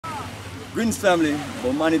Greetings family,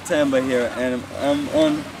 Bomani Tamba here, and I'm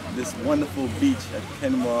on this wonderful beach at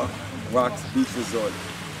Kendwa Rocks Beach Resort,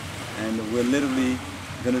 and we're literally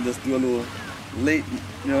gonna just do a little late,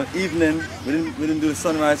 evening. We didn't do the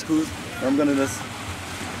sunrise cruise. I'm gonna just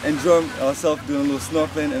enjoy ourselves doing a little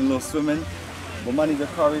snorkeling and a little swimming. Bomani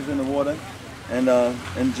Dakari's in the water, and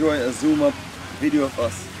enjoy a zoom up video of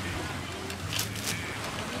us.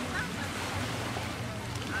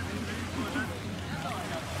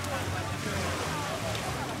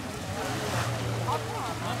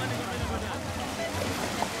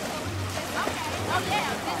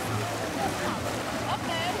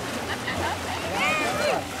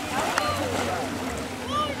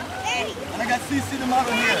 I got CC the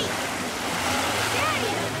model here.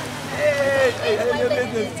 Hey, your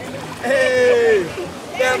business. Hey,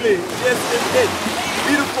 family, yes, it's it.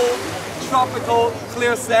 Beautiful, tropical,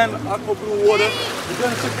 clear sand, aqua blue water. We're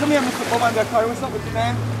doing a trip. Come here, Mr. Boman Dakari. What's up with you,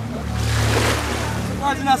 man? Why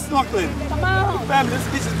are you not snorkeling? Come on. Family, this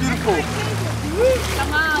beach is beautiful.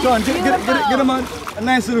 Come on. John, get them on a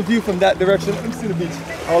nice little view from that direction. Let me see the beach.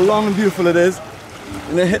 How long and beautiful it is.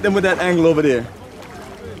 And then hit them with that angle over there.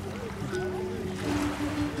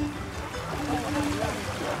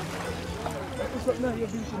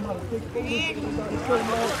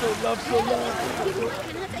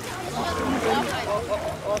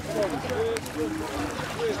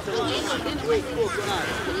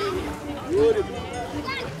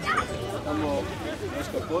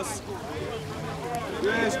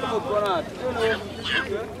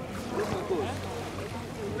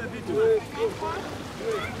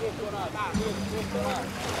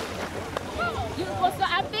 So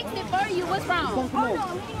I fixed it for you. What's wrong?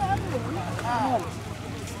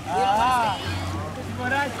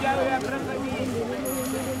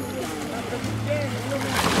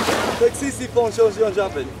 Take CC phone, shows you on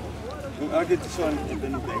jumping. I'll get you showing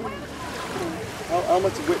anything. How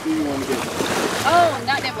much wet do you want to get? Oh,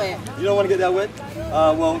 not that wet. You don't want to get that wet?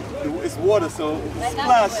 Well, it's water, so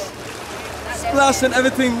splash. Splash and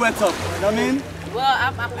everything wet up. You know what I mean? Well,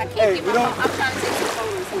 I can't get my phone. I'm trying to take some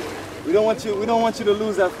photos here. We don't want you to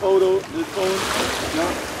lose that photo, the phone,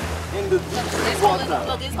 in the deep water.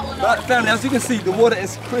 Look, it's holding on. But family, as you can see, the water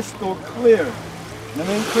is crystal clear. You know what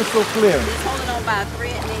I mean? Crystal clear. It's holding on by a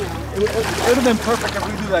thread now. It would have been perfect if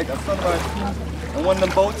we do like a sunrise cruise on one of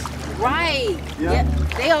them boats. Right. Yeah. Yep.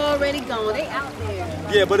 They already gone. They out there.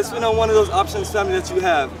 Yeah, but it's one of those options, family, that you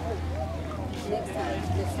have. Next time.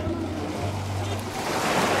 Next time.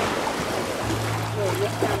 Well,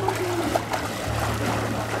 next time I'm doing it.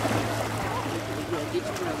 Yeah, get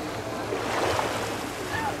your brother.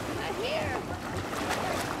 Not here.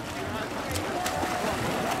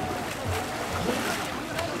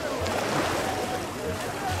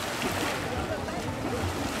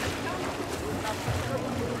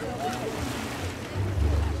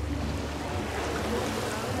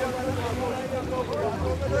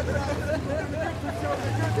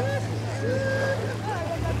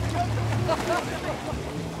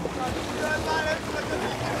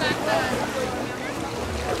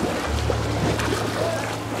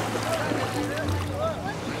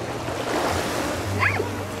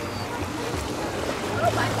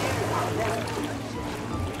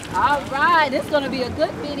 All right, this is going to be a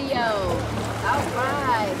good video. All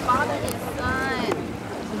right, father and son.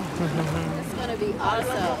 It's going to be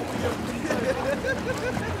awesome.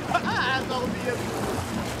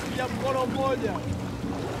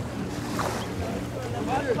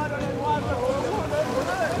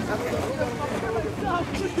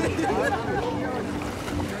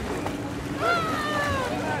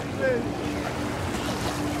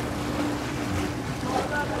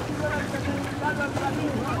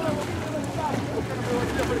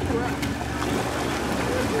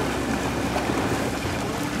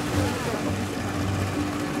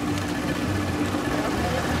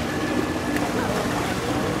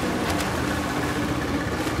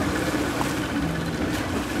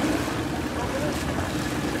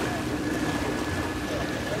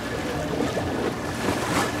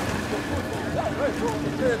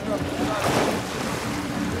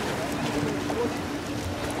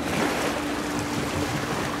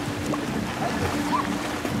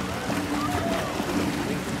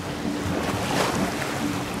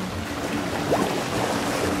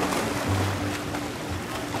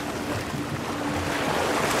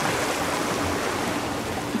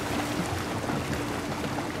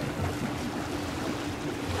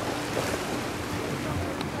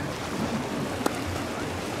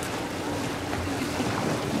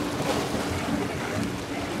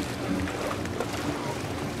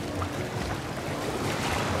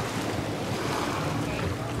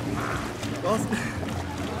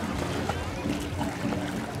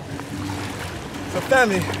 So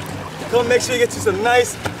family, come make sure you get you some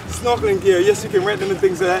nice snorkeling gear. Yes, you can rent them and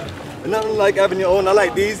things like that, but nothing like having your own. I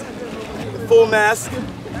like these, the full mask,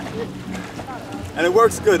 and it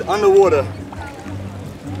works good underwater.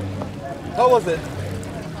 How was it?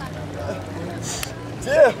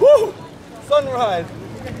 Yeah, woo! Sunrise.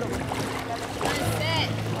 Sunset.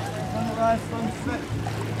 Sunrise, sunset.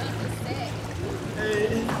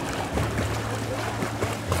 Hey.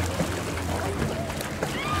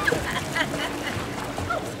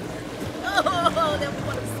 Oh, that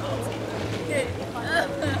water's salty.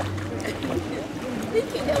 He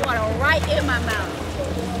kicked that water right in my mouth.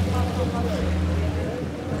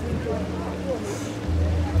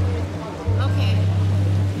 Okay.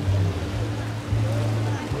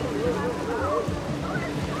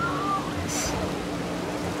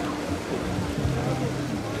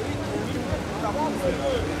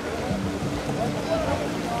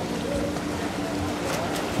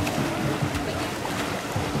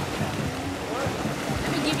 Let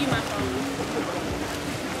me give you my phone.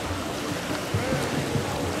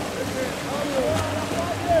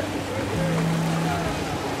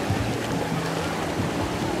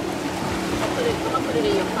 I'm gonna put it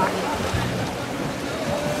in your pocket.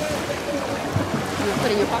 You gonna put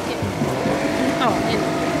it in your pocket? Oh, and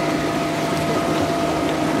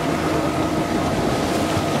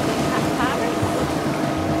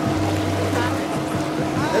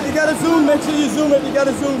If you gotta zoom, make sure you zoom. If you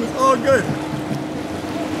gotta zoom, it's all good.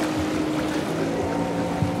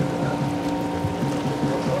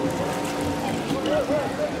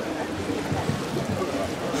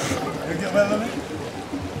 You get well on it?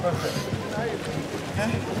 Perfect.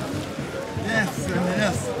 Okay? Yes,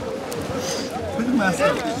 yes. Put the mask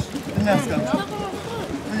up. Put the mask up.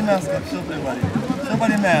 Put your mask up. Show everybody. Show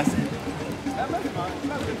everybody the mask.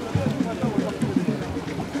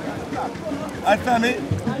 Alright family,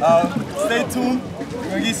 stay tuned. We're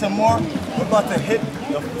gonna get some more. We're about to hit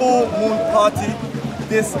the full moon party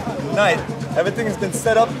this night. Everything has been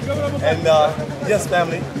set up, and yes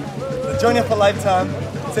family, the journey of a lifetime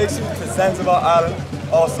takes you to Zanzibar Island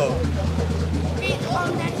also.